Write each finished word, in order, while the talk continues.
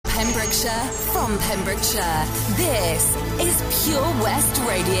Pembrokeshire, from Pembrokeshire. This is Pure West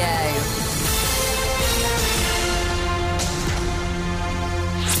Radio.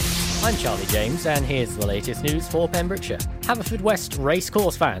 I'm Charlie James, and here's the latest news for Pembrokeshire. Haverfordwest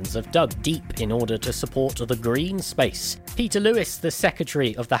Racecourse fans have dug deep in order to support the green space. Peter Lewis, the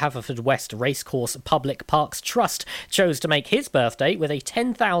secretary of the Haverfordwest Racecourse Public Parks Trust, chose to make his birthday with a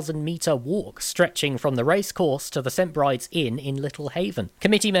 10,000-metre walk stretching from the racecourse to the St Bride's Inn in Little Haven.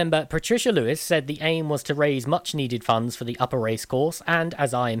 Committee member Patricia Lewis said the aim was to raise much-needed funds for the upper racecourse, and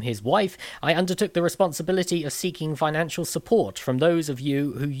as I am his wife, I undertook the responsibility of seeking financial support from those of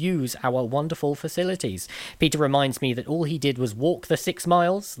you who use our wonderful facilities. Peter reminds me that all he did was walk the 6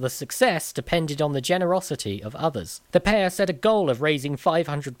 miles. The success depended on the generosity of others. The pair set a goal of raising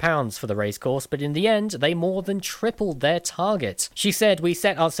 £500 for the racecourse, but in the end, they more than tripled their target. She said, "We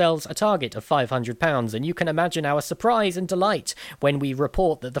set ourselves a target of £500, and you can imagine our surprise and delight when we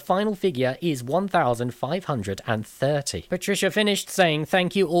report that the final figure is £1,530. Patricia finished saying,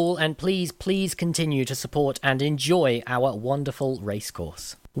 "Thank you all, and please continue to support and enjoy our wonderful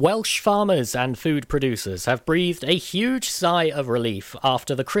racecourse." Welsh farmers and food producers have breathed a huge sigh of relief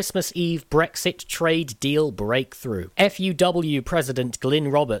after the Christmas Eve Brexit trade deal breakthrough. FUW President Glyn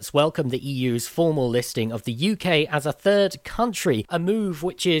Roberts welcomed the EU's formal listing of the UK as a third country, a move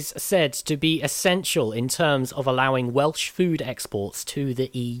which is said to be essential in terms of allowing Welsh food exports to the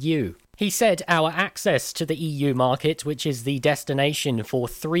EU. He said our access to the EU market, which is the destination for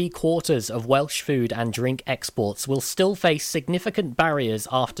 3/4 of Welsh food and drink exports, will still face significant barriers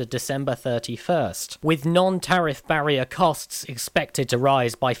after December 31st, with non-tariff barrier costs expected to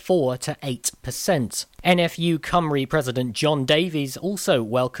rise by 4 to 8%. NFU Cymru President John Davies also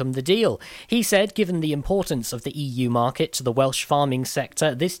welcomed the deal. He said, given the importance of the EU market to the Welsh farming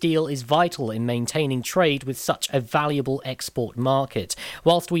sector, this deal is vital in maintaining trade with such a valuable export market.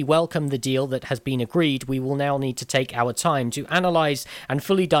 Whilst we welcome the deal that has been agreed, we will now need to take our time to analyse and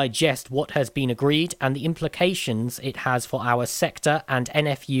fully digest what has been agreed and the implications it has for our sector and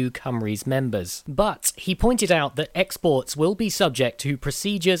NFU Cymru's members. But he pointed out that exports will be subject to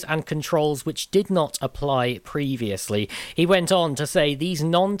procedures and controls which did not apply previously. He went on to say these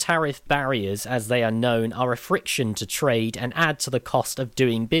non-tariff barriers, as they are known, are a friction to trade and add to the cost of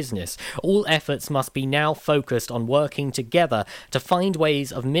doing business. All efforts must be now focused on working together to find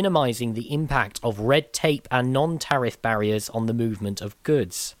ways of minimising the impact of red tape and non-tariff barriers on the movement of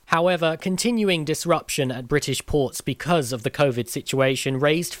goods. However, continuing disruption at British ports because of the COVID situation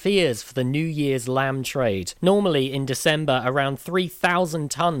raised fears for the New Year's lamb trade. Normally, in December, around 3,000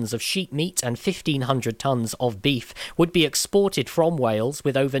 tonnes of sheep meat and 1,500 tonnes of beef would be exported from Wales,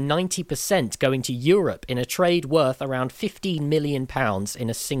 with over 90% going to Europe in a trade worth around £15 million in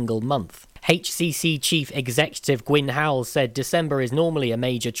a single month. HCC Chief Executive Gwyn Howell said December is normally a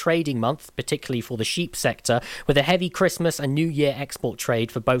major trading month, particularly for the sheep sector, with a heavy Christmas and New Year export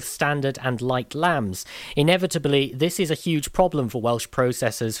trade for both standard and light lambs. Inevitably, this is a huge problem for Welsh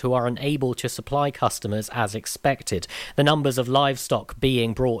processors who are unable to supply customers as expected. The numbers of livestock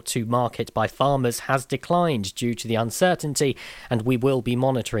being brought to market by farmers has declined due to the uncertainty, and we will be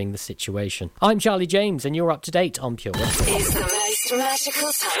monitoring the situation. I'm Charlie James, and you're up to date on Pure West. It's the most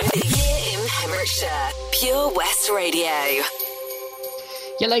magical time of the year in Pembrokeshire. Pure West Radio.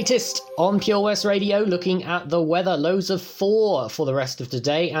 Your latest on Pure West Radio, looking at the weather. Lows of 4 for the rest of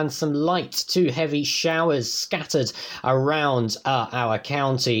today and some light to heavy showers scattered around our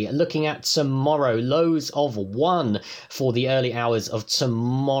county. Looking at tomorrow, lows of 1 for the early hours of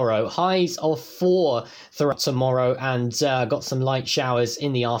tomorrow. Highs of 4 throughout tomorrow, and got some light showers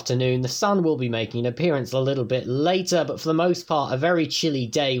in the afternoon. The sun will be making an appearance a little bit later, but for the most part, a very chilly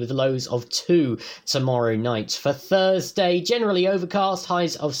day with lows of 2 tomorrow night. For Thursday, generally overcast,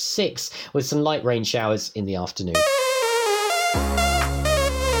 highs of 6 with some light rain showers in the afternoon.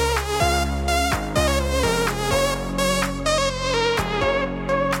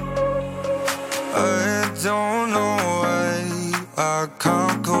 I don't know why I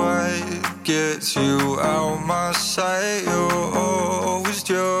can't quite get you out my sight. You're always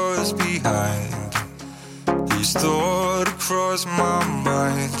just behind. These thoughts cross my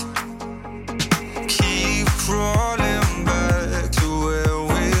mind. Keep crawling back to where we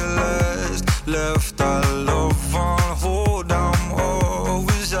left our love on hold. I'm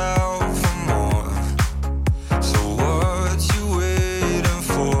always out for more. So what you waiting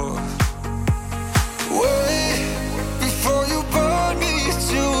for? Wait before you burn me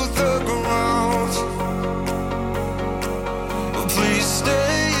to the ground. Please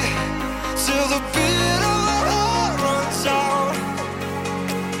stay till the beat of my heart runs out.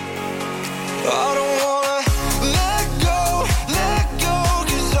 I don't wanna let go,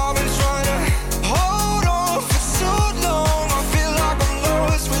 'cause I've been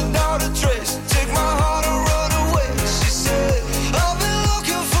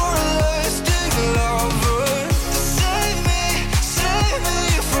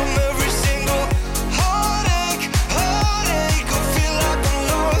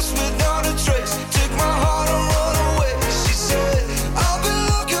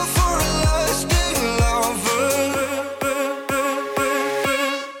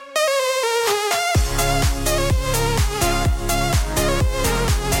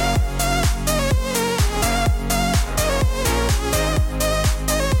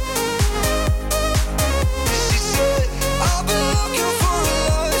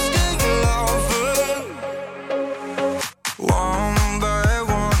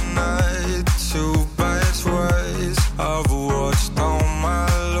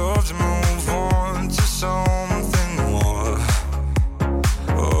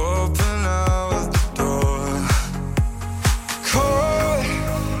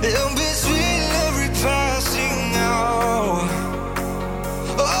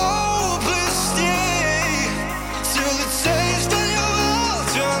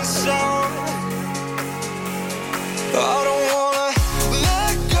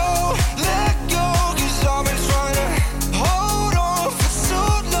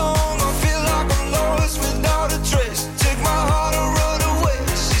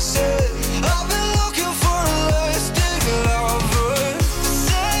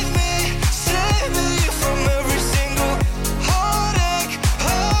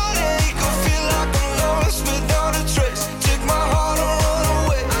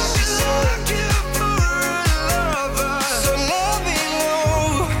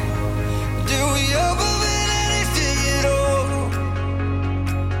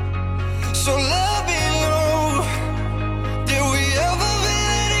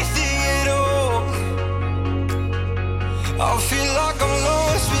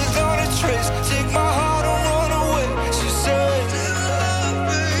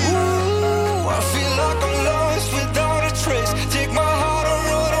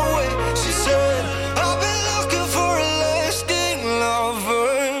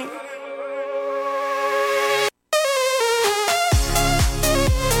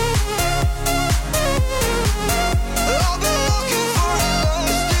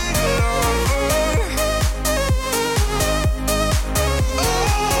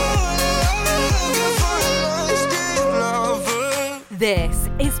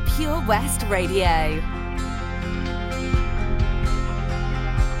Pure West Radio.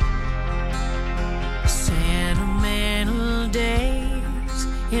 Sentimental days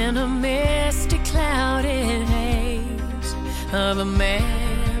in a misty, clouded haze of a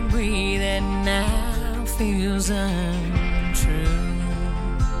memory that now feels untrue.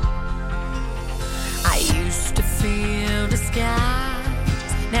 I used to feel the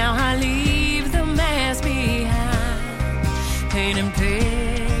skies, now I leave them as behind, painting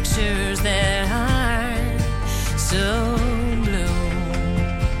pictures that aren't so blue.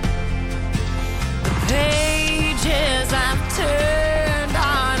 The pages I've turned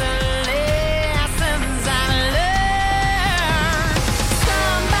are the lessons I've learned.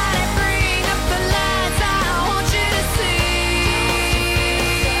 Somebody bring up the lights, I want you to see.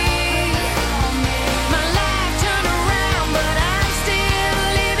 My life turned around, but I'm still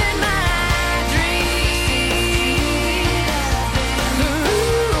living my dream.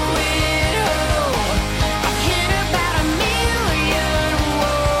 Through it all, I've hit about 1,000,000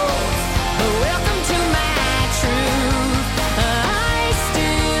 walls. Welcome to my truth. I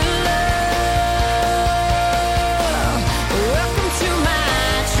still love. Welcome to my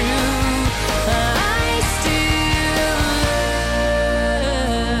truth. I still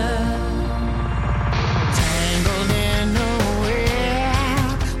love. Tangled in a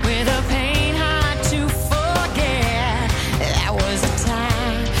web with a pain hard to forget. That was a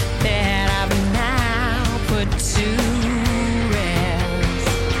time that I've now put to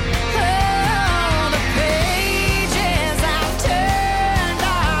rest. Oh, the pages I've turned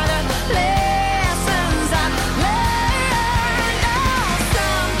are the lessons I've learned. Oh,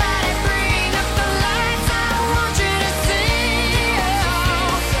 somebody bring up the lights, I want you to see.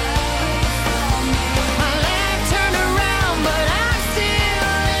 My life turned around, but I'm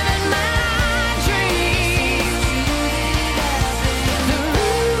still living my dreams.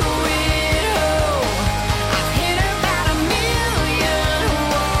 Through it all, I've hit about 1,000,000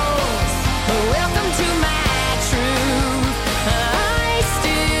 walls. Welcome to my truth. I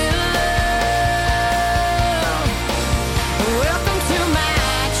still love. Welcome to my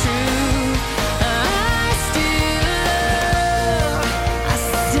truth. I still love. I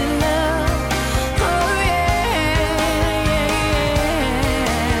still love. Oh yeah.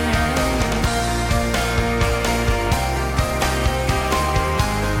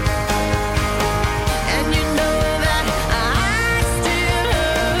 And you know that I still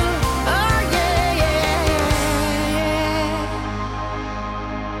love. Oh yeah.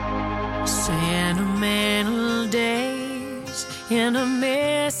 Sentimental days in a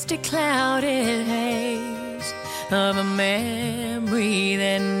misty, clouded haze of a memory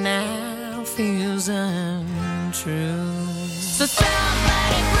that now feels untrue. So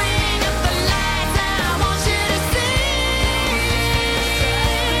somebody bring up the lights, I want you to see.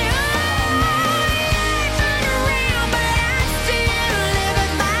 Turn around, but I'm still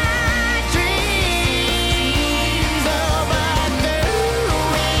living my dreams. Oh, but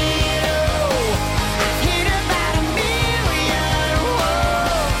through it all, I've hit about 1,000,000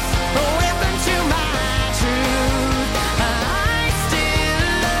 walls. Welcome to my truth. I still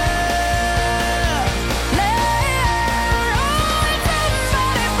love.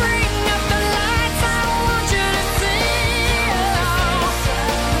 Somebody bring up the lights, I want you to see.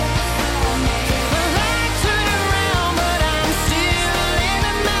 My life turned around, but I'm still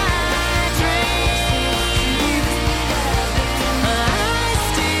living my dreams. I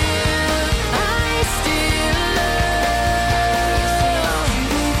still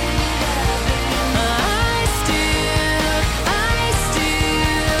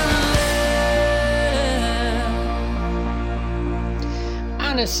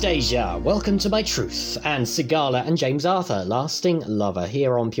Anastasia, welcome to My Truth, and Sigala and James Arthur, Lasting Lover,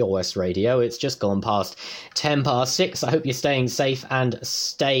 here on Pure West Radio. It's just gone past 6:10. I hope you're staying safe and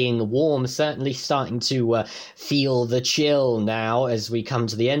staying warm. Certainly starting to feel the chill now as we come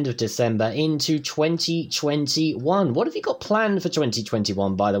to the end of December into 2021. What have you got planned for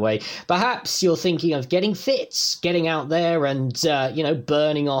 2021, by the way? Perhaps you're thinking of getting fit, getting out there and,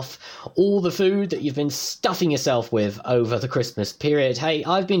 burning off all the food that you've been stuffing yourself with over the Christmas period. Hey,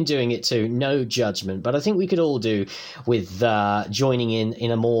 I've been doing it too, no judgment, but I think we could all do with joining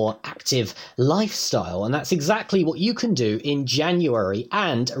in a more active lifestyle, and that's exactly what you can do in January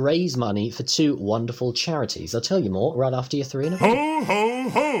and raise money for two wonderful charities. I'll tell you more right after your 3 in a row. Ho, ho,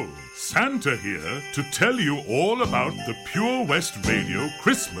 ho! Santa here to tell you all about the Pure West Radio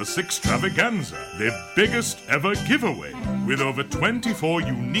Christmas Extravaganza, their biggest ever giveaway, with over 24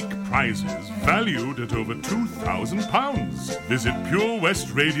 unique prizes valued at over £2,000. Visit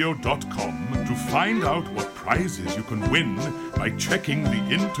purewestradio.com to find out what prizes you can win by checking the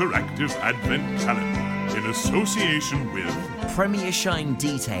interactive Advent calendar in association with Premier Shine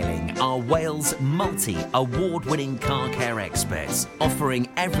Detailing are Wales' multi-award-winning car care experts, offering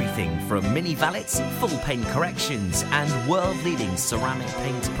everything from mini valets, full paint corrections and world-leading ceramic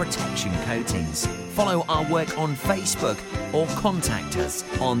paint protection coatings. Follow our work on Facebook or contact us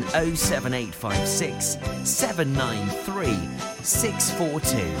on 07856 793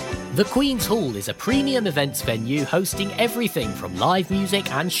 642. The Queen's Hall is a premium events venue hosting everything from live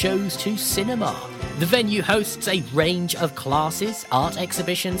music and shows to cinema. The venue hosts a range of classes, art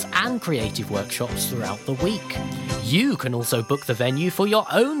exhibitions and creative workshops throughout the week. You can also book the venue for your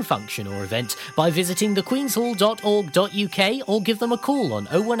own function or event by visiting thequeenshall.org.uk or give them a call on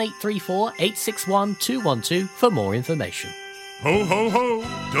 01834 861 212 for more information. Ho, ho, ho!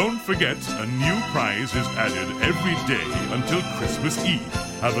 Don't forget, a new prize is added every day until Christmas Eve.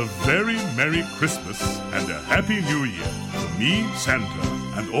 Have a very Merry Christmas and a Happy New Year from me, Santa,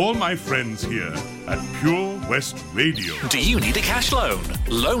 and all my friends here at Pure West Radio. Do you need a cash loan?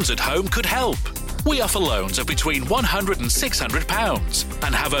 Loans at Home could help. We offer loans of between £100 and £600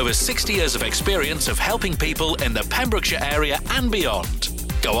 and have over 60 years of experience of helping people in the Pembrokeshire area and beyond.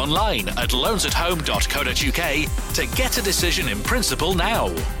 Go online at loansathome.co.uk to get a decision in principle now.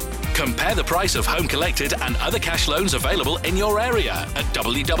 Compare the price of home collected and other cash loans available in your area at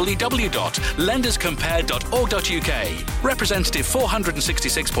www.lenderscompare.org.uk. Representative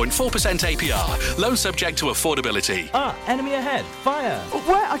 466.4% APR. Loan subject to affordability. Ah, enemy ahead. Fire.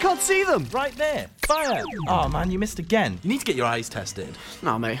 Where? I can't see them. Right there. Fire. Oh man, you missed again. You need to get your eyes tested.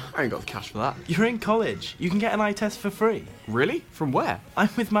 Nah, mate, I ain't got the cash for that. You're in college. You can get an eye test for free. Really? From where? I'm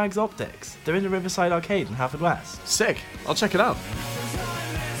with Mags Optics. They're in the Riverside Arcade in Haverfordwest. Sick. I'll check it out.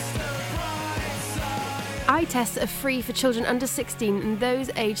 Eye tests are free for children under 16 and those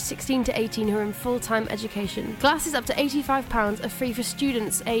aged 16 to 18 who are in full-time education. Glasses up to £85 are free for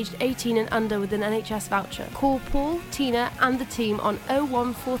students aged 18 and under with an NHS voucher. Call Paul, Tina and the team on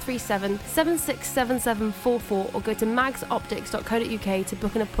 01437 767744 or go to magsoptics.co.uk to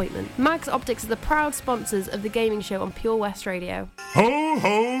book an appointment. Mags Optics are the proud sponsors of the gaming show on Pure West Radio. Ho,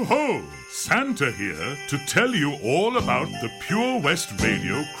 ho, ho! Santa here to tell you all about the Pure West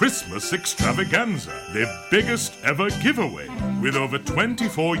Radio Christmas Extravaganza, their biggest ever giveaway, with over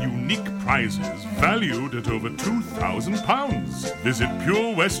 24 unique prizes valued at over £2,000. Visit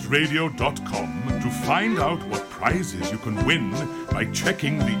purewestradio.com to find out what prizes you can win by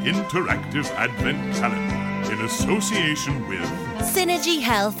checking the interactive Advent calendar in association with Synergy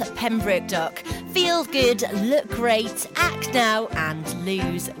Health Pembroke Dock. Feel good, look great, act now and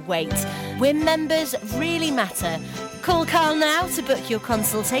lose weight. When members really matter. Call Carl now to book your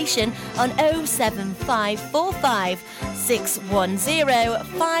consultation on 07545 610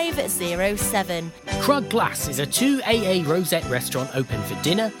 507. Krug Glass is a 2AA Rosette restaurant open for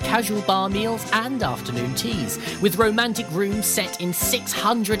dinner, casual bar meals and afternoon teas, with romantic rooms set in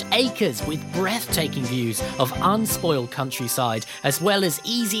 600 acres with breathtaking views of unspoiled countryside, as well as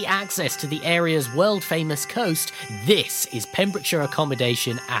easy access to the area's world-famous coast. This is Pembrokeshire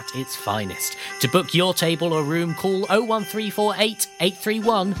accommodation at its finest. To book your table or room, call 01348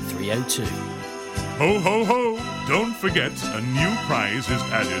 831 302. Ho, ho, ho! Don't forget, a new prize is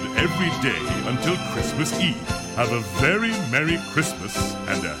added every day until Christmas Eve. Have a very Merry Christmas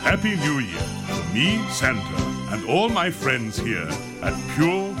and a Happy New Year from me, Santa, and all my friends here at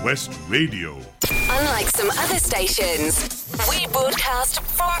Pure West Radio. Unlike some other stations, we broadcast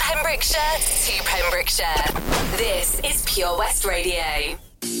from Pembrokeshire to Pembrokeshire. This is Pure West Radio.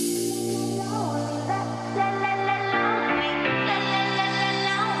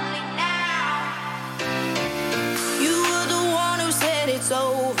 It's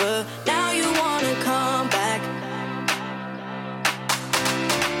over, now you wanna come back.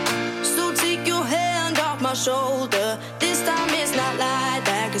 So take your hand off my shoulder. This time it's not like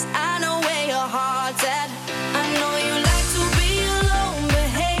that, 'cause I know where your heart's at. I know you like to be alone, but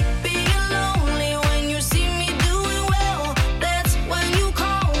hey, being lonely when you see me doing well, that's when you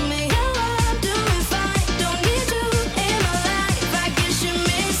call me. Yeah, I'm doing fine, don't need you in my life. I guess you're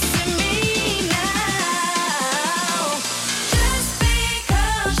missing me now. Just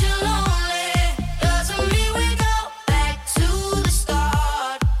because you're lonely doesn't mean we go back to the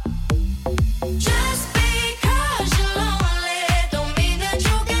start. Just because you're lonely don't mean that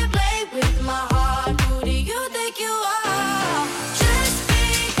you can play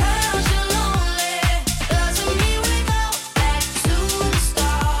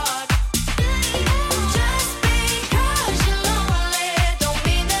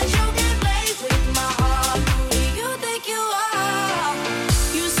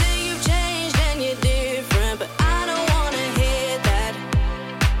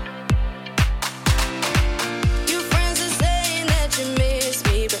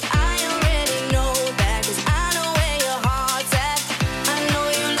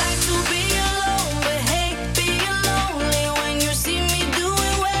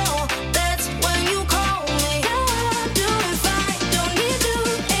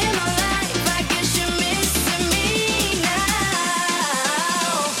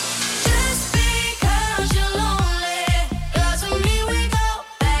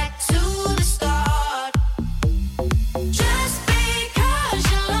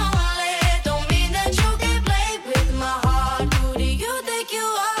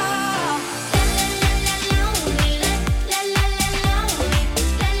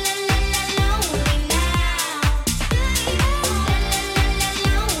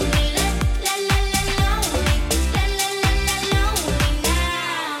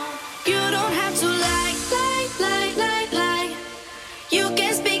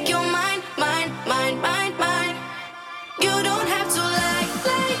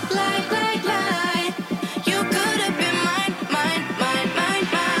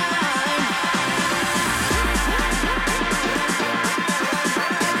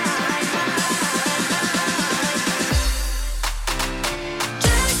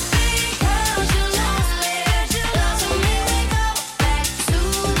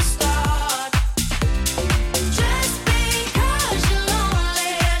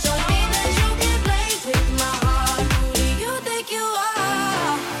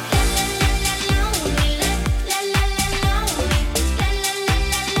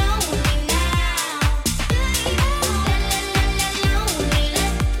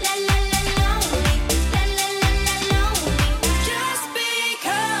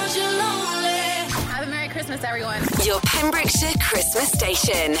Christmas, everyone. Your Pembrokeshire Christmas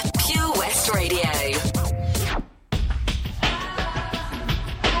station, Pure West Radio.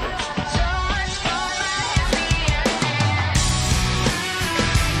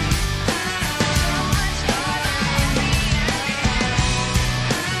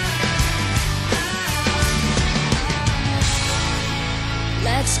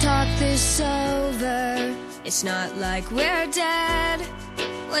 Let's talk this over. It's not like we're dead.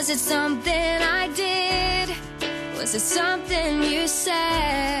 Was it something I did? Was it something you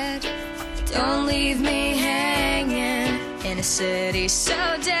said? Don't leave me hanging in a city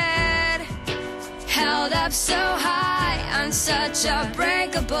so dead. Held up so high on such a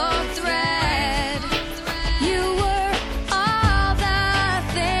breakable thread. You were all the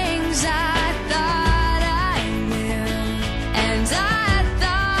things I thought I knew, and I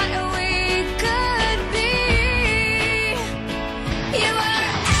thought we could be. You were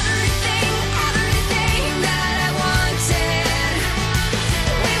everything, everything that I wanted.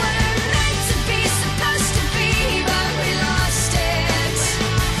 We were meant to be, supposed to be, but we lost it.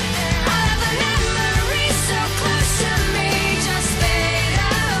 All of the memories so close to me just fade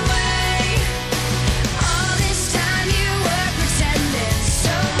away. All this time you were pretending,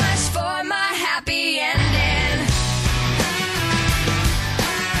 so much for my happy ending.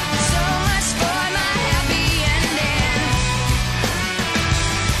 So much for my happy ending.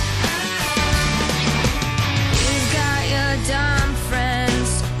 You've got your dumb friends,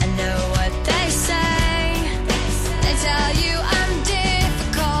 I know what they say. They tell you I'm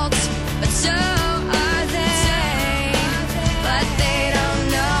difficult, but so are they. But they don't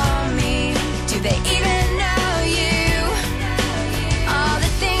know me. Do they even know you? All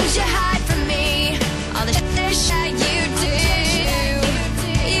the things you hide from me, all the shit you do.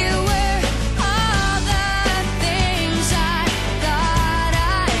 You were all the things I thought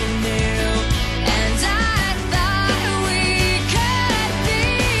I knew, and I thought we could be.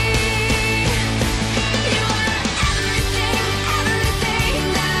 You were everything, everything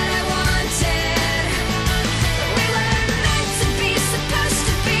that I wanted. We were meant to be, supposed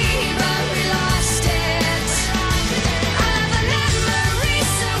to be, but we lost it. All of the memories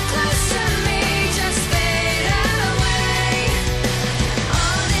so close to me just fade away.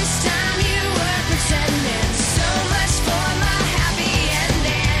 All this time you were pretending, so much for my happy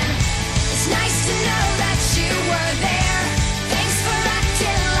ending. It's nice to know that you were there. Thanks for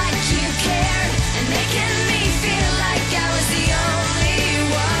acting like you cared and making me feel like I was the only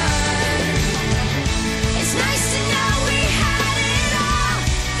one. It's nice to know we had it all.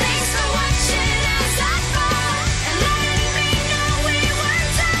 Thanks for watching as I fall and letting me know we were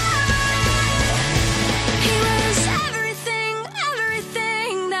done. He was everything,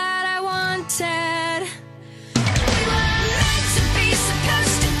 everything that I wanted. We were meant to be,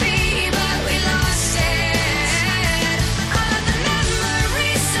 supposed to be, but we lost it. All of the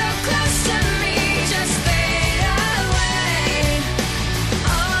memories so close to me just fade away.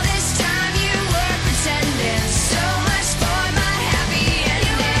 All this time you were pretending, so much for my happy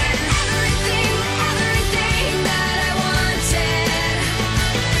ending. Everything, everything that I wanted.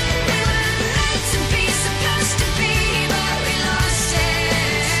 We were meant to be, supposed to be, but we lost it.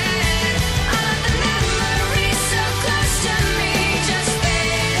 All of the memories so close to me just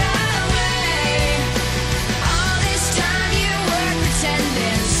fade away. All this time you were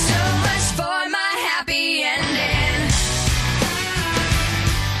pretending, so much for my happy ending.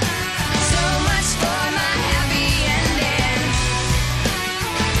 So much for my happy ending.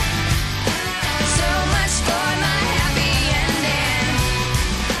 So much for my happy ending.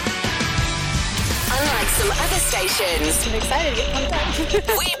 Unlike some other stations, I'm excited to get pumped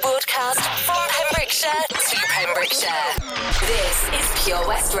up. we broadcast from Pembrokeshire to Pembrokeshire. This is Pure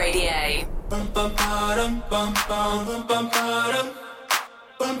West Radio.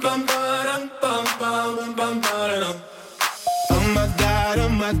 Oh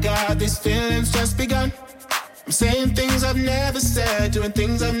my God, these feelings just begun. I'm saying things I've never said, doing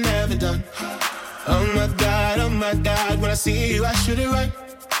things I've never done. Oh my God, when I see you I shoot it right.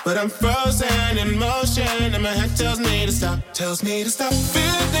 But I'm frozen in motion and my head tells me to stop.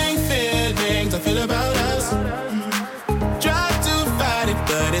 Feelings I feel about us. Try to fight it,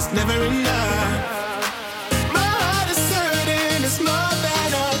 but it's never enough. My heart is hurting, it's more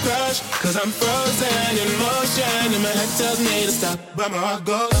than a crush. Cause I'm frozen in motion and my head tells me to stop. But my heart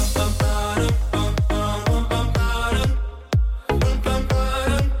goes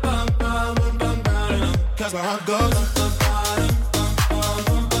cause my heart goes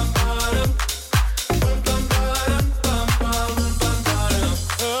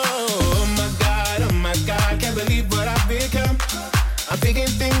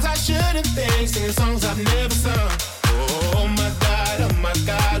thinking things I shouldn't think, singing songs I've never sung. Oh my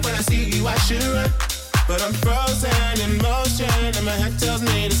God, when I see you I should run, but I'm frozen in motion and my head tells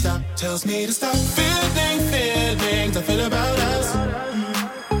me to stop, feelings I feel about us.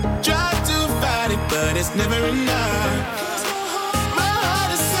 Try to fight it, but it's never enough. My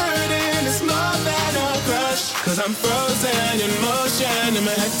heart is hurting, it's more than a crush, 'cause I'm frozen in motion and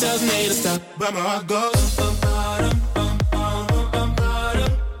my head tells me to stop, but my heart goes bum, bum, bum, bum, bum, bum,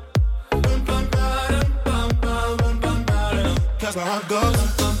 bum, bum, bum, bum, bum, bum, bum, 'cause my heart goes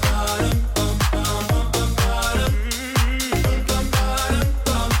bum, bum, bum, bum, bum, bum, bum, bum,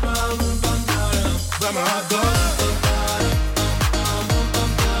 bum, bum, but my heart goes.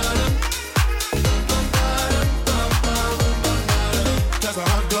 That's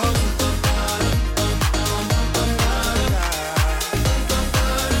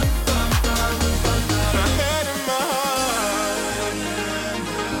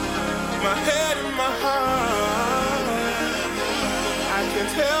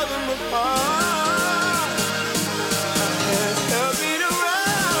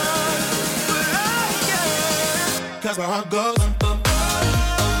my heart goes.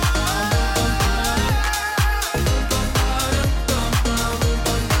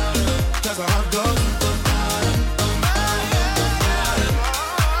 That's my heart goes.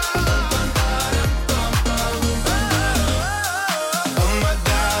 Oh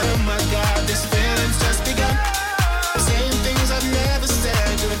my God, this feeling's just begun. Saying things I've never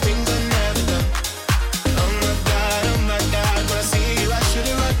said, doing things I've never done. Oh my God, when I see you I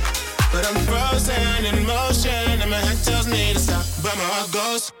shouldn't run, but I'm frozen in motion.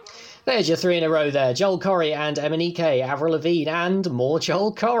 There's your three in a row there. Joel Corry and Emanike, Avril Lavigne, and more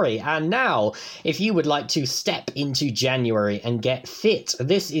Joel Corry. And now, if you would like to step into January and get fit,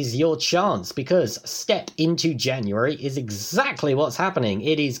 this is your chance, because Step into January is exactly what's happening.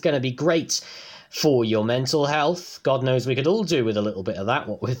 It is going to be great for your mental health. God knows we could all do with a little bit of that,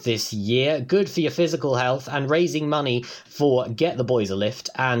 what with this year. Good for your physical health, and raising money for Get the Boys a Lift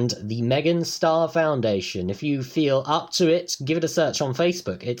and the Megan Starr Foundation. If you feel up to it, give it a search on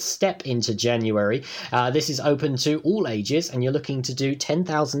Facebook. It's Step into January. This is open to all ages, and you're looking to do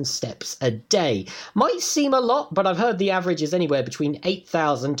 10,000 steps a day. Might seem a lot, but I've heard the average is anywhere between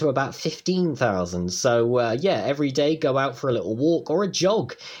 8,000 to about 15,000. So yeah, every day go out for a little walk or a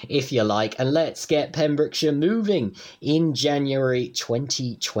jog if you like, and let's get Pembrokeshire moving in January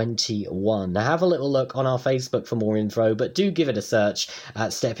 2021. Now have a little look on our Facebook for more info, but do give it a search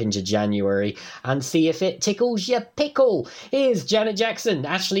at Step into January and see if it tickles your pickle. Here's Janet Jackson,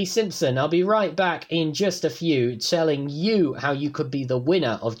 Ashley Simpson. I'll be right back in just a few, telling you how you could be the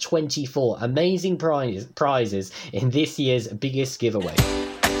winner of 24 amazing prizes in this year's biggest giveaway.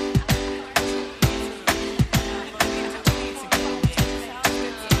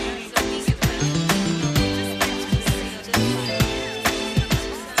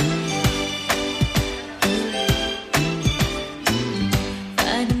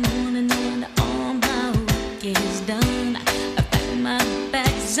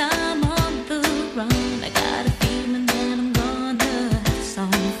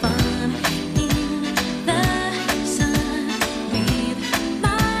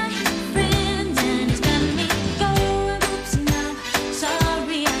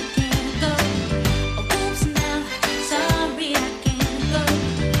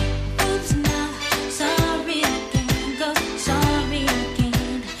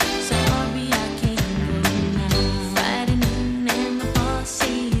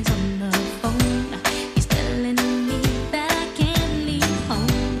 Season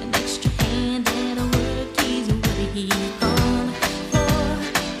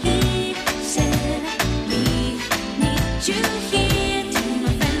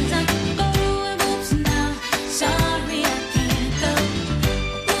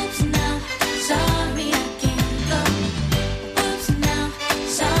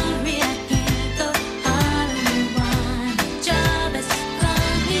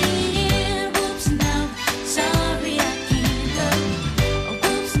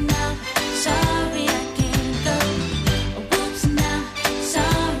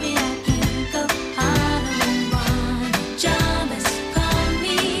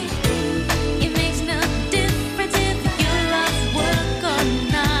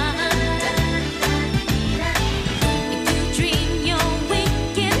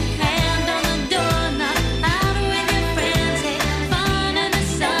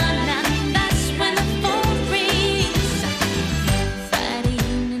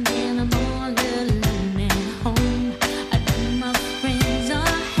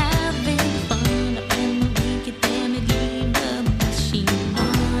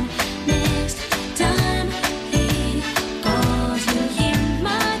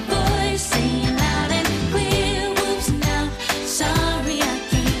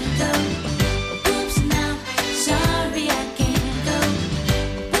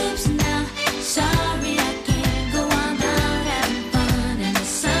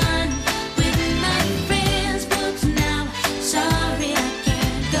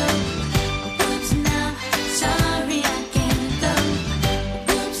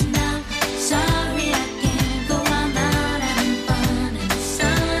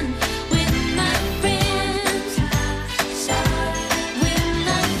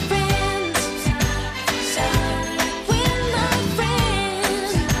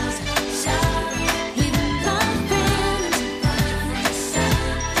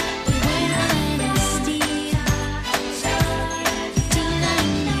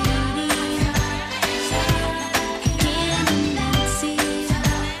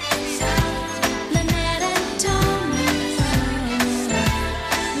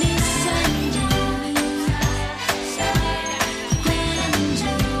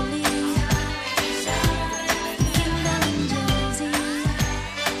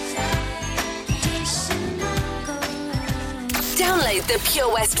Download the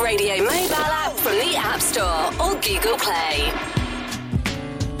Pure West Radio mobile app from the App Store or Google Play.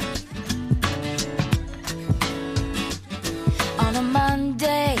 On a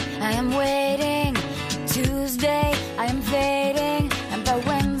Monday, I am waiting. Tuesday, I am fading. And by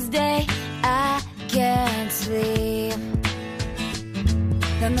Wednesday, I can't sleep.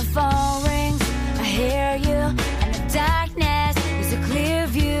 Then the phone rings, I hear you. And the darkness is a clear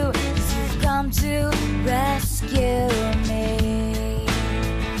view. 'Cause you've come to rescue me.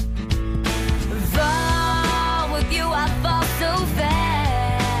 Fall with you, I fall so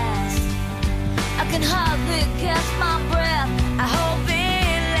fast. I can hardly catch my breath. I hope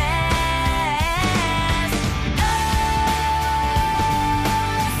it lasts. Oh,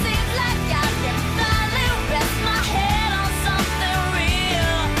 seems like I can finally rest my head on something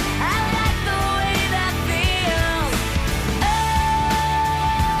real. I like the way that feels.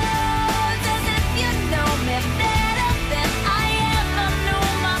 Oh, it's as if you know me better than I ever knew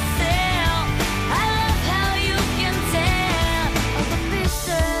myself. I love how you can tell all the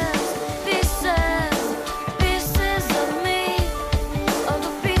pieces, pieces, pieces of me. All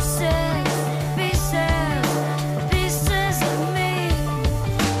the pieces, pieces, pieces of me.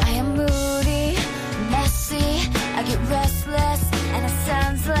 I am moody, messy, I get restless, and it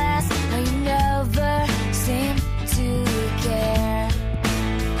sounds less. How you never seem to care.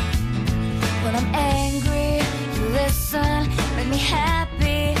 When I'm angry, you listen, make me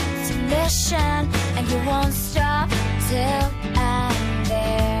happy, it's a mission, and you won't stop till I'm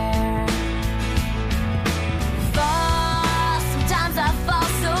there. Fall, sometimes I fall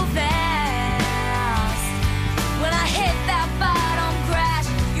so fast. When I hit that bottom crash,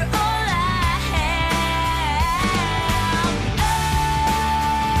 you're all I have. Oh,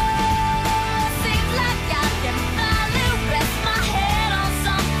 seems like I can finally rest my head on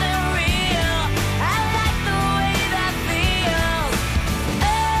something real. I like the way that feels.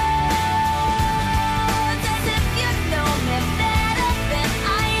 Oh, it's as if you know me better than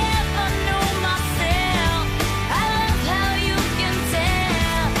I ever knew myself. I love how you can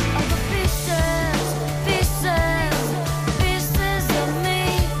tell all the pieces, pieces, pieces of me.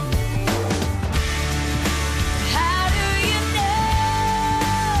 How do you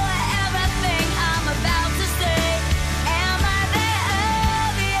know everything I'm about to say? Am I that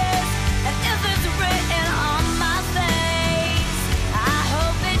obvious? And if it's written on my face, I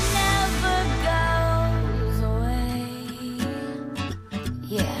hope it never goes away.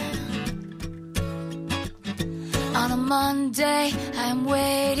 Yeah. On a Monday, I am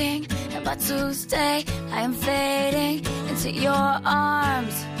waiting, and by Tuesday, I am fading into your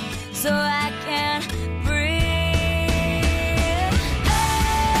arms, so I can breathe. Oh,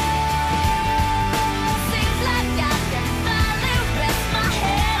 seems like I can finally rest my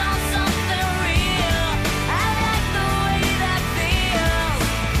head on something real. I like the way that feels.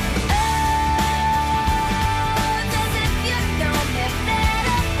 Oh, it's as if you know me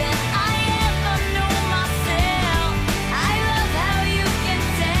better than I ever knew myself. I love how you can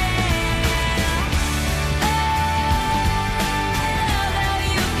tell. Oh, I love how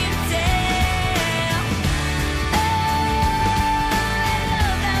you can tell. Oh, I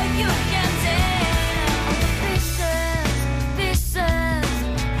love how you can tell. All the pieces, pieces,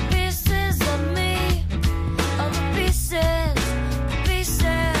 pieces of me. All the pieces,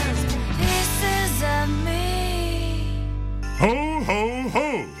 pieces, pieces of me. Ho, ho,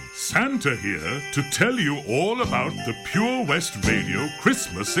 ho! Santa here to tell you all about the Pure West Radio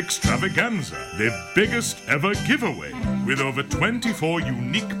Christmas Extravaganza, their biggest ever giveaway, with over 24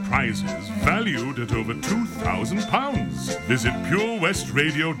 unique prizes valued at over £2,000. Visit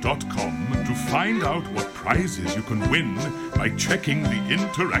purewestradio.com to find out what prizes you can win by checking the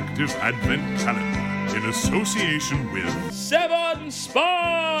interactive advent calendar in association with Seven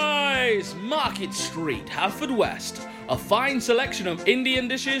Spice! Market Street, Haverfordwest. A fine selection of Indian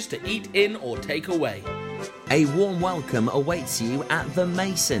dishes to eat in or take away. A warm welcome awaits you at The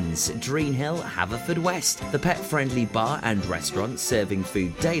Masons, Dreenhill, Haverfordwest, the pet-friendly bar and restaurant serving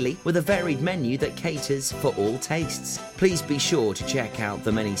food daily with a varied menu that caters for all tastes. Please be sure to check out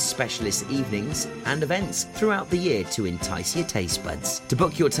the many specialist evenings and events throughout the year to entice your taste buds. To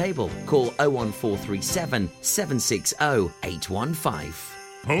book your table, call 01437 760 815.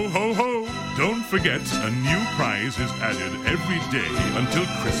 Ho, ho, ho! Don't forget, a new prize is added every day until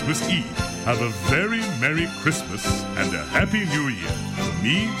Christmas Eve. Have a very Merry Christmas and a Happy New Year from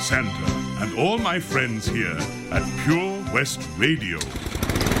me, Santa, and all my friends here at Pure West Radio.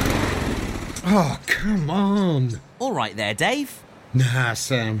 Oh, come on. All right there, Dave. Nah,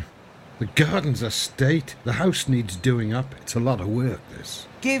 Sam. The garden's a state. The house needs doing up. It's a lot of work, this.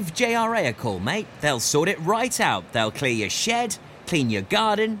 Give JRA a call, mate. They'll sort it right out. They'll clear your shed, clean your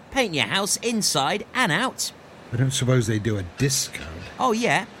garden, paint your house inside and out. I don't suppose they do a discount. Oh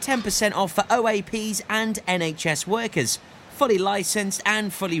yeah, 10% off for OAPs and NHS workers. Fully licensed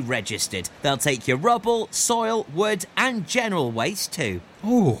and fully registered. They'll take your rubble, soil, wood and general waste too.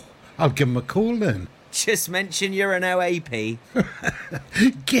 Oh, I'll give them a call then. Just mention you're an OAP.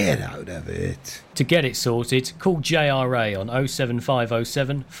 Get out of it. To get it sorted, call JRA on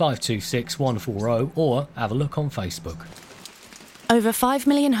 07507 526 140 or have a look on Facebook. Over 5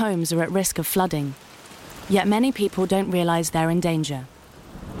 million homes are at risk of flooding, yet many people don't realise they're in danger.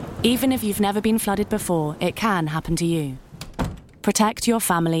 Even if you've never been flooded before, it can happen to you. Protect your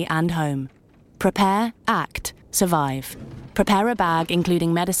family and home. Prepare, act, survive. Prepare a bag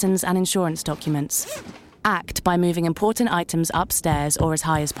including medicines and insurance documents. Act by moving important items upstairs or as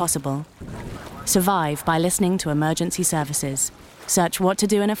high as possible. Survive by listening to emergency services. Search what to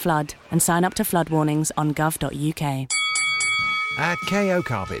do in a flood and sign up to flood warnings on gov.uk. At KO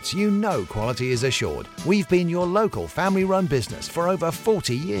Carpets, you know quality is assured. We've been your local family-run business for over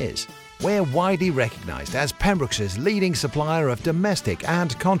 40 years. We're widely recognised as Pembrokeshire's leading supplier of domestic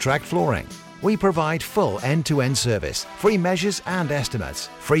and contract flooring. We provide full end-to-end service, free measures and estimates,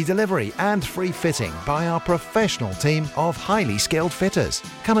 free delivery and free fitting by our professional team of highly skilled fitters.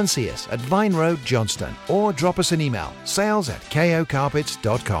 Come and see us at Vine Road, Johnston, or drop us an email,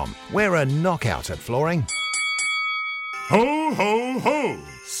 sales@kocarpets.com. We're a knockout at flooring. Ho, ho, ho!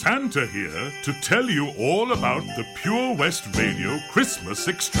 Santa here to tell you all about the Pure West Radio Christmas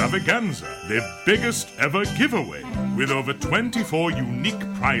Extravaganza, their biggest ever giveaway, with over 24 unique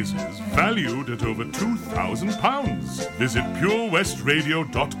prizes valued at over £2,000. Visit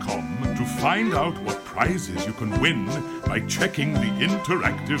purewestradio.com to find out what prizes you can win by checking the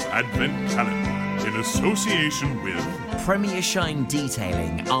interactive Advent calendar in association with Premier Shine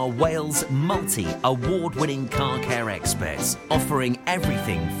Detailing are Wales' multi-award-winning car care experts, offering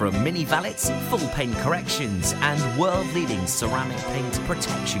everything from mini valets, full paint corrections and world-leading ceramic paint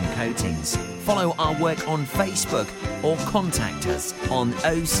protection coatings. Follow our work on Facebook or contact us on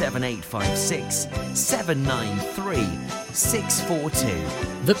 07856 793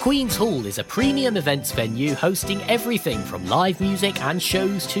 642. The Queen's Hall is a premium events venue hosting everything from live music and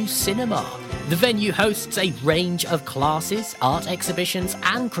shows to cinema. The venue hosts a range of classes, art exhibitions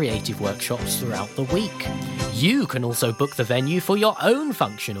and creative workshops throughout the week. You can also book the venue for your own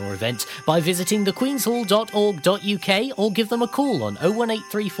function or event by visiting thequeenshall.org.uk or give them a call on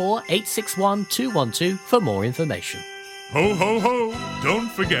 01834 861 212 for more information. Ho, ho, ho! Don't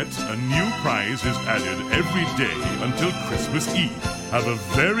forget, a new prize is added every day until Christmas Eve. Have a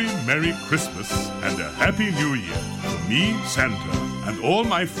very Merry Christmas and a Happy New Year from me, Santa, and all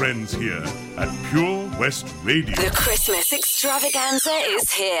my friends here at Pure West Radio. The Christmas Extravaganza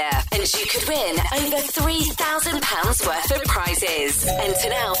is here, and you could win over £3,000 worth of prizes. Enter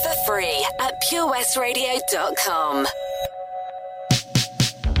now for free at purewestradio.com.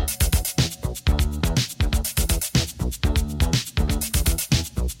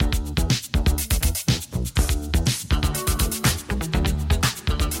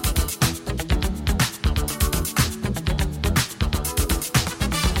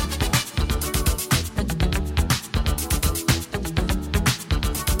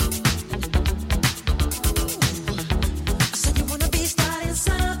 I said you wanna be starting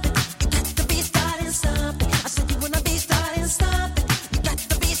something. You got to be starting something. I said you wanna be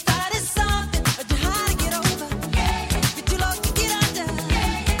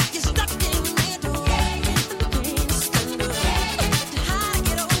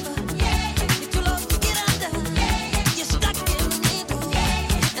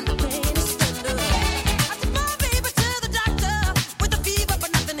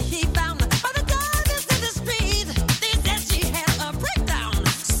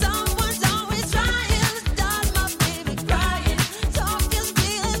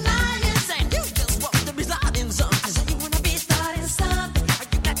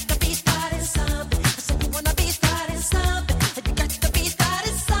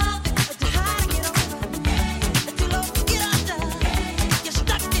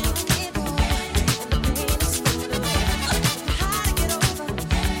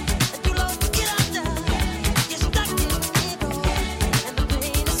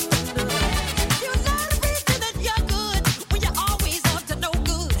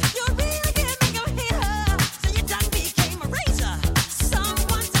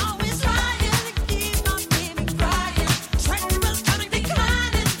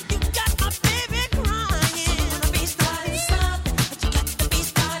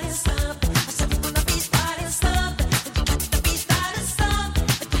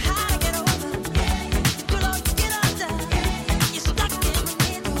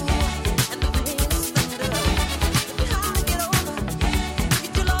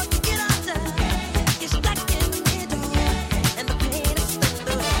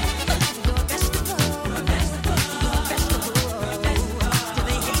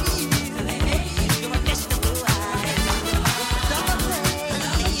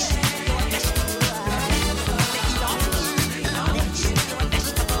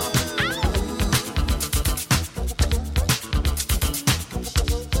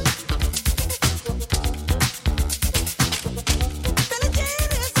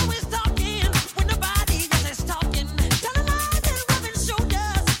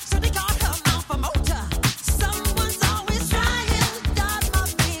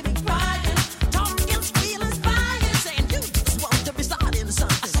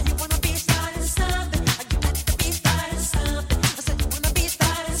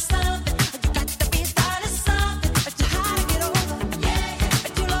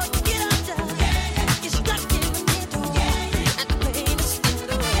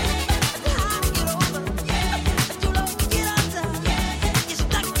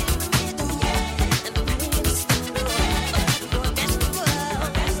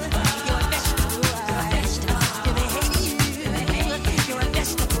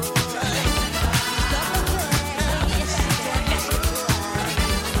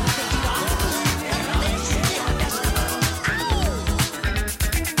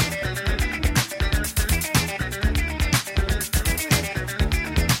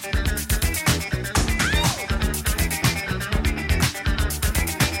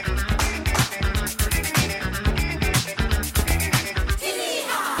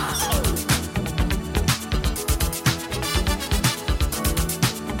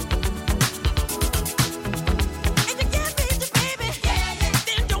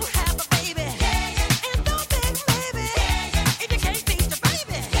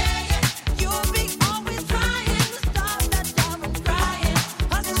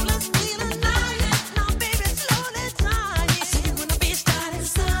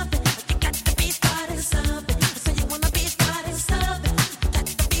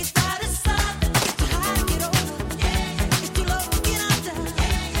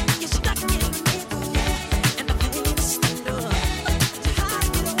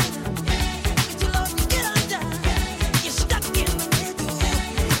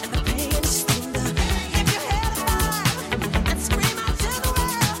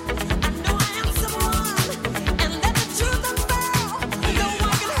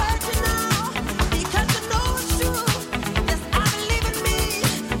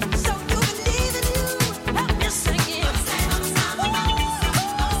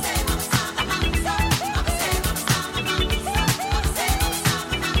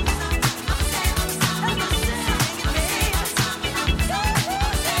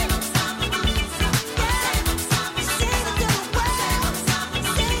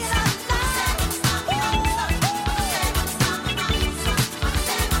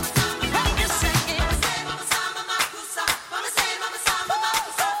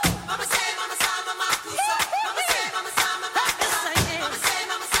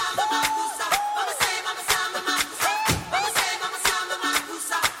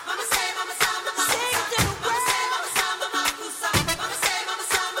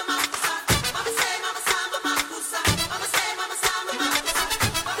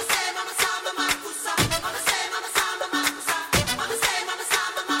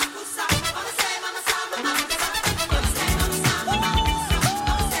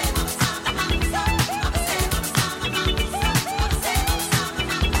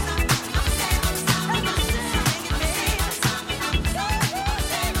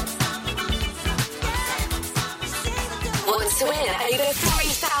to win over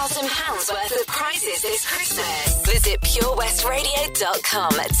 £3,000 worth of prizes this Christmas. Visit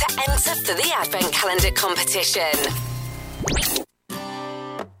purewestradio.com to enter for the Advent Calendar competition.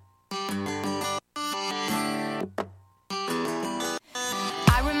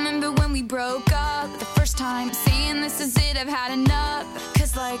 I remember when we broke up the first time, saying this is it, I've had enough.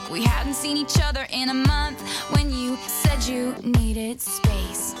 Cause like we hadn't seen each other in a month. When you said you needed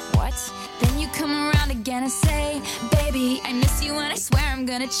space. What? Then you come around again and say, baby, I miss you and I swear I'm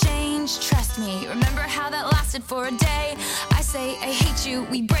gonna change. Trust me, remember how that lasted for a day. I say I hate you,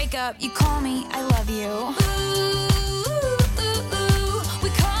 we break up, you call me, I love you. Ooh.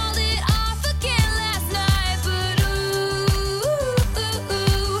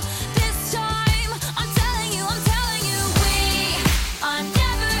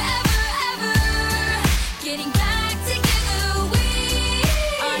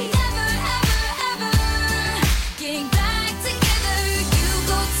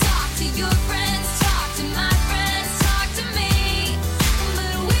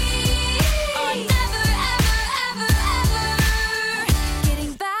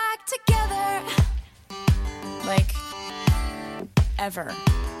 Ever.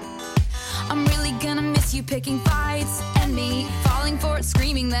 I'm really gonna miss you picking fights and me falling for it,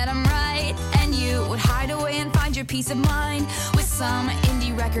 screaming that I'm right. And you would hide away and find your peace of mind with some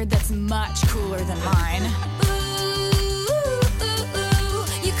indie record that's much cooler than mine. Ooh,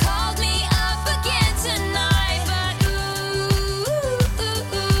 you called me up again tonight, but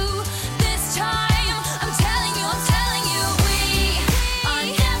this time I'm telling you, we are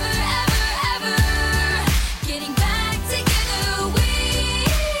never, ever, ever getting back together.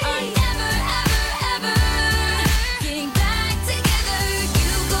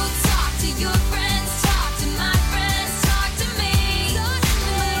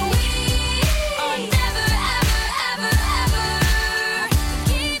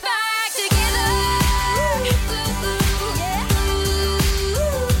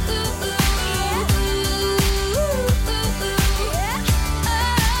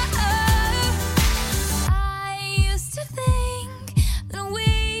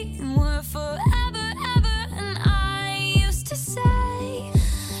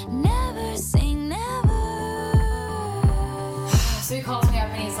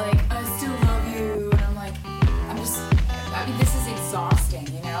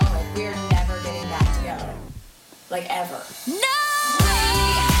 Like ever. No!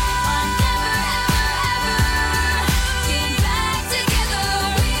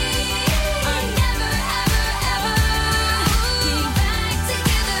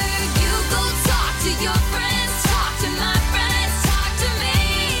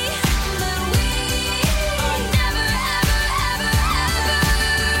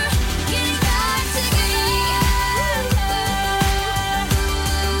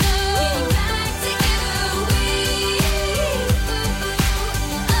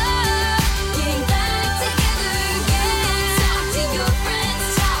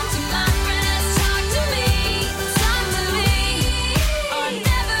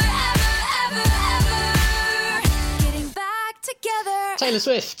 Taylor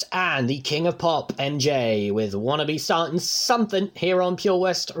Swift and the King of Pop, MJ, with Wanna Be Starting Something here on Pure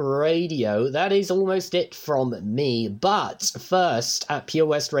West Radio. That is almost it from me, but first at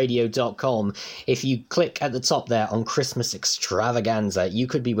purewestradio.com, if you click at the top there on Christmas Extravaganza, you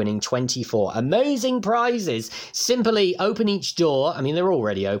could be winning 24 amazing prizes. Simply open each door. I mean, they're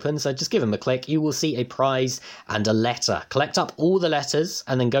already open, so just give them a click. You will see a prize and a letter. Collect up all the letters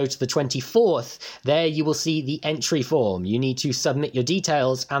and then go to the 24th. There you will see the entry form. You need to submit your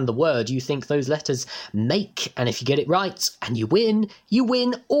details and the word you think those letters make. And if you get it right and you win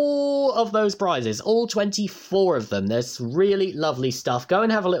all of those prizes, all 24 of them. There's really lovely stuff. Go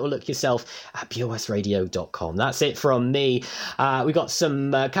and have a little look yourself at purewestradio.com. That's it from me. We got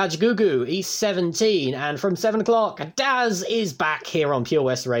some Kajagoogoo, East 17, and from 7 o'clock, Daz is back here on Pure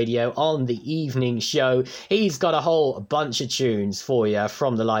West Radio on the evening show. He's got a whole bunch of tunes for you,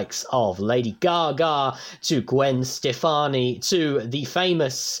 from the likes of Lady Gaga to Gwen Stefani to the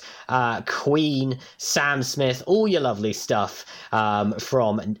famous Queen, Sam Smith, all your lovely stuff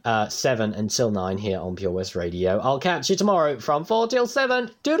from 7 until 9 here on Pure West Radio. I'll catch you tomorrow from 4 till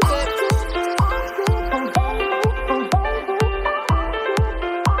 7. Do it. I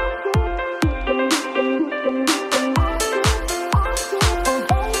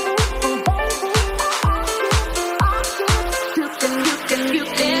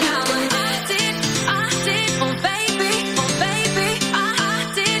did.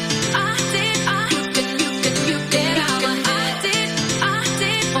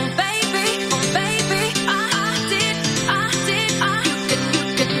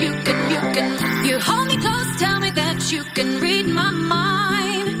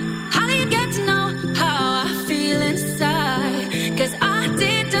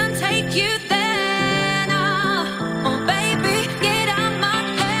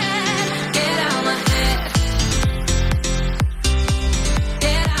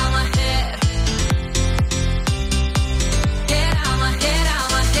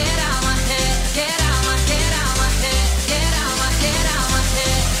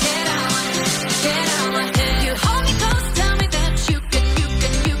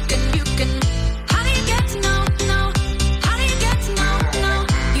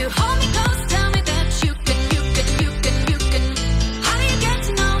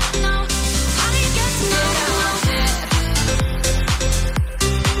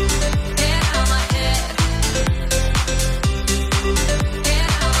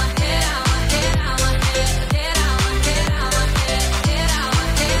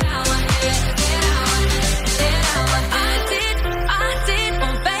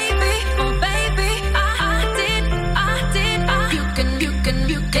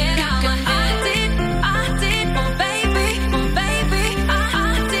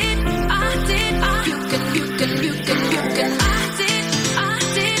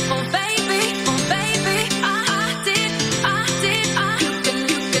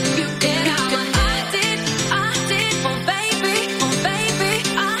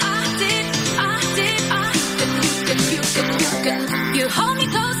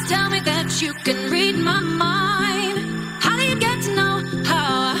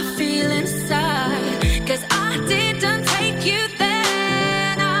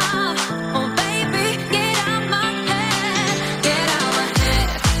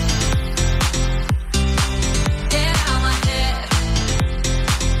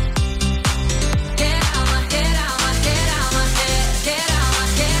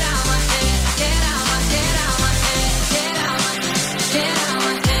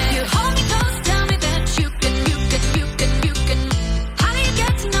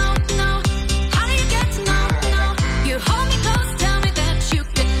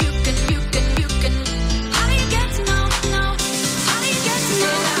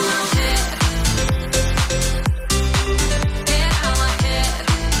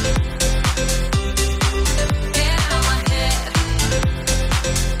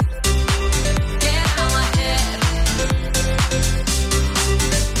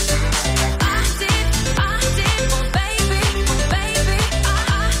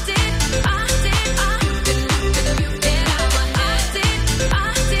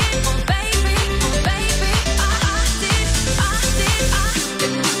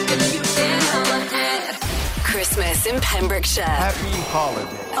 Pembrokeshire. Happy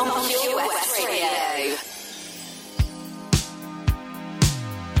holiday. On Pure West Radio.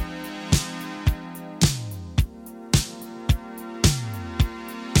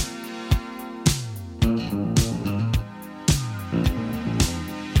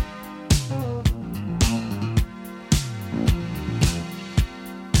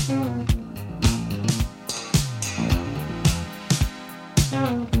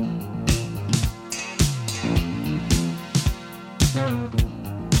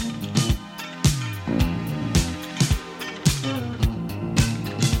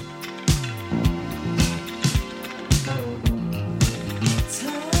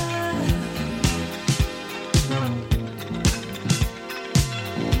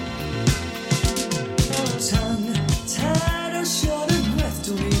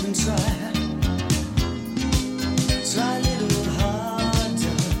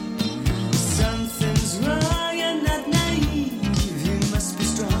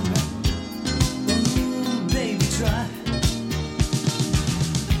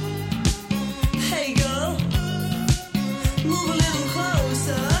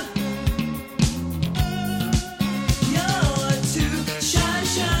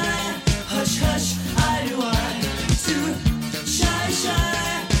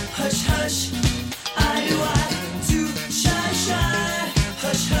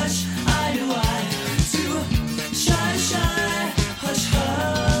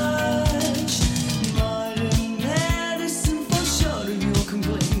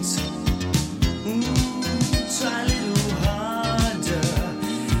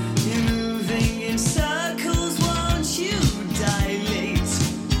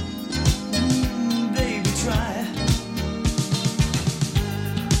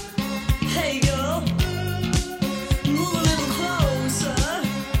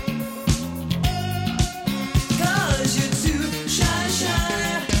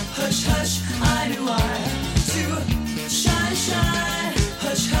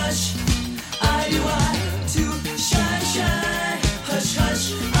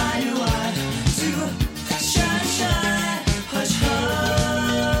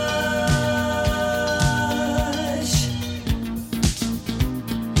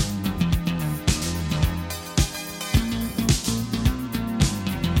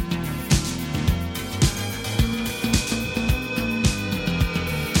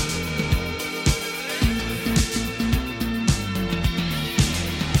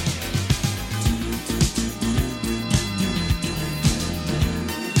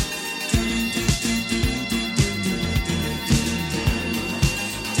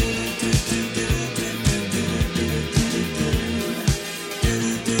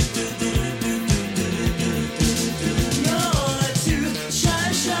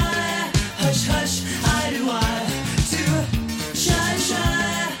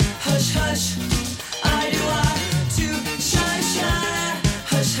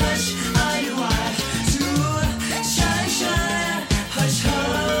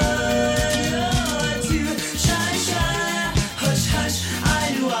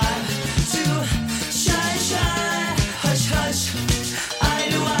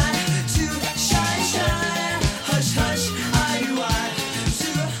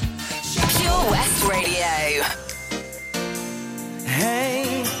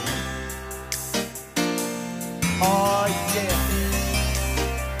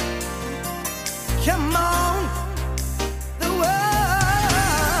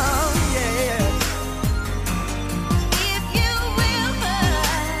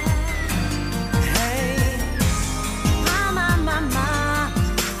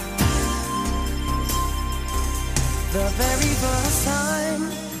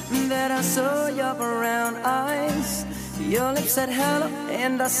 Said hello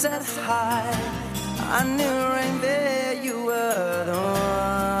and I said hi. I knew right there you were the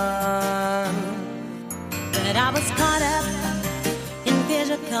one. But I was caught up in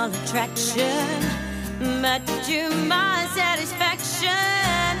physical attraction, but to my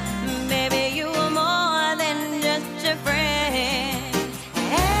satisfaction, baby, you were more than just a friend.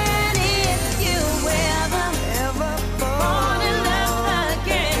 And if you ever fall in love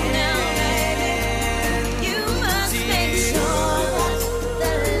again, now, baby, you must make sure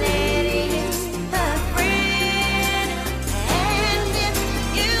the lady is a friend. And if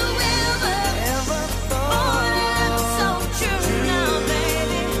you ever fall in love so true, now,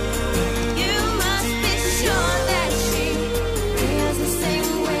 baby, you must be sure that she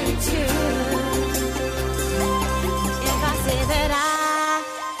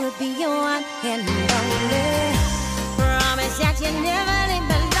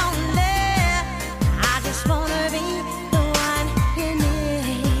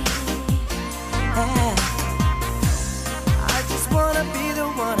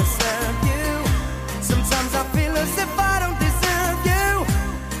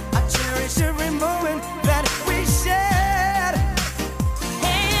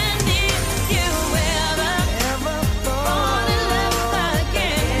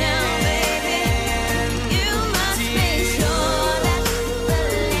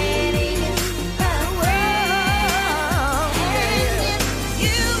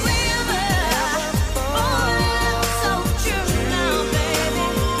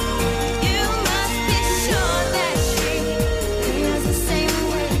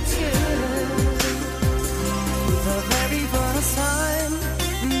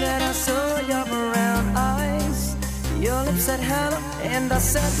Said hello and I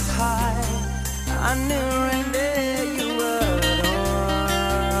said hi. I knew right there you were the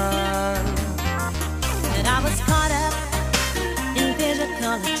one. And I was caught up in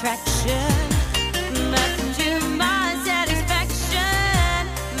physical attraction, but to my satisfaction,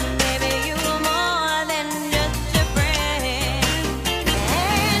 baby, you were more than just a friend.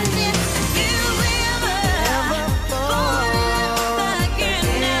 And if you ever fall in love again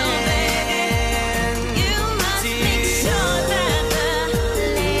now, baby, you must make sure that the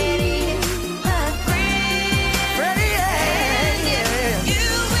lady, her friend, you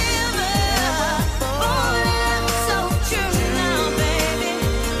ever fall in love so true now, baby,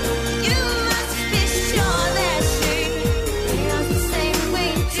 you must be sure that she feels the same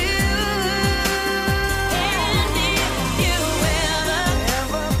way too. And if you ever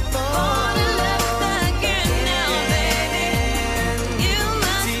fall in love again now, baby, you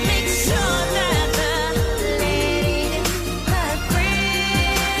must make sure that the lady, her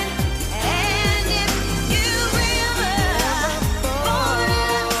friend, and if you ever fall in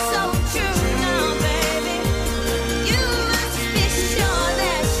love so true now, baby, you must be sure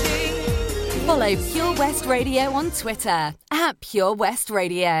that she. Follow Pure West Radio on Twitter @Pure West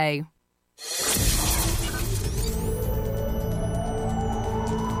Radio.